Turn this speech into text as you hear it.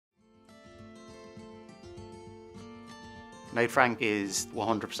Knight Frank is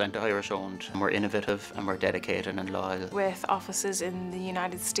 100% Irish owned, and we're innovative and we're dedicated and loyal. With offices in the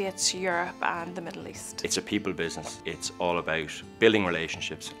United States, Europe and the Middle East. It's a people business. It's all about building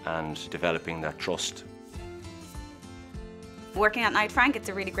relationships and developing that trust. Working at Knight Frank, it's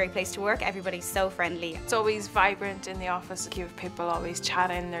a really great place to work. Everybody's so friendly. It's always vibrant in the office. You have people always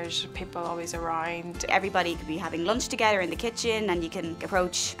chatting, there's people always around. Everybody could be having lunch together in the kitchen, and you can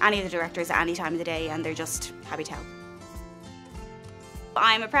approach any of the directors at any time of the day and they're just happy to help.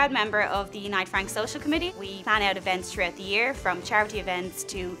 I'm a proud member of the Knight Frank Social Committee. We plan out events throughout the year, from charity events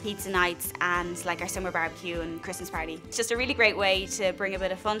to pizza nights and like our summer barbecue and Christmas party. It's just a really great way to bring a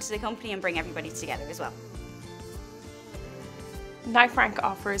bit of fun to the company and bring everybody together as well. Knight Frank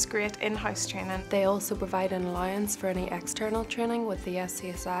offers great in-house training. They also provide an allowance for any external training with the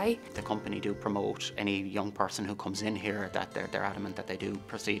SCSI. The company do promote any young person who comes in here that they're adamant that they do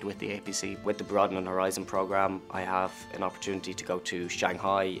proceed with the APC. With the Broadening Horizon programme, I have an opportunity to go to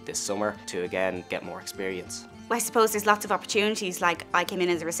Shanghai this summer to again get more experience. I suppose there's lots of opportunities, like I came in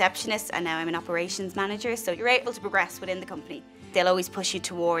as a receptionist and now I'm an operations manager, so you're able to progress within the company. They'll always push you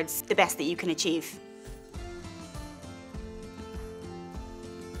towards the best that you can achieve.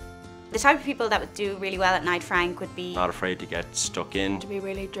 The type of people that would do really well at Knight Frank would be Not afraid to get stuck in. To be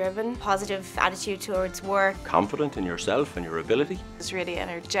really driven. positive attitude towards work. Confident in yourself and your ability. It's really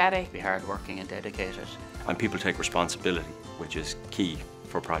energetic. Be hard-working and dedicated. And people take responsibility, which is key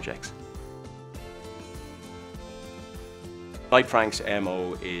for projects. Knight Frank's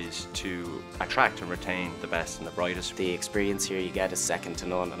MO is to attract and retain the best and the brightest. The experience here you get is second to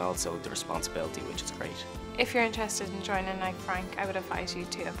none, and also the responsibility, which is great. If you're interested in joining Knight Frank, I would advise you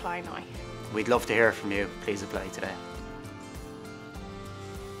to apply now. We'd love to hear from you. Please apply today.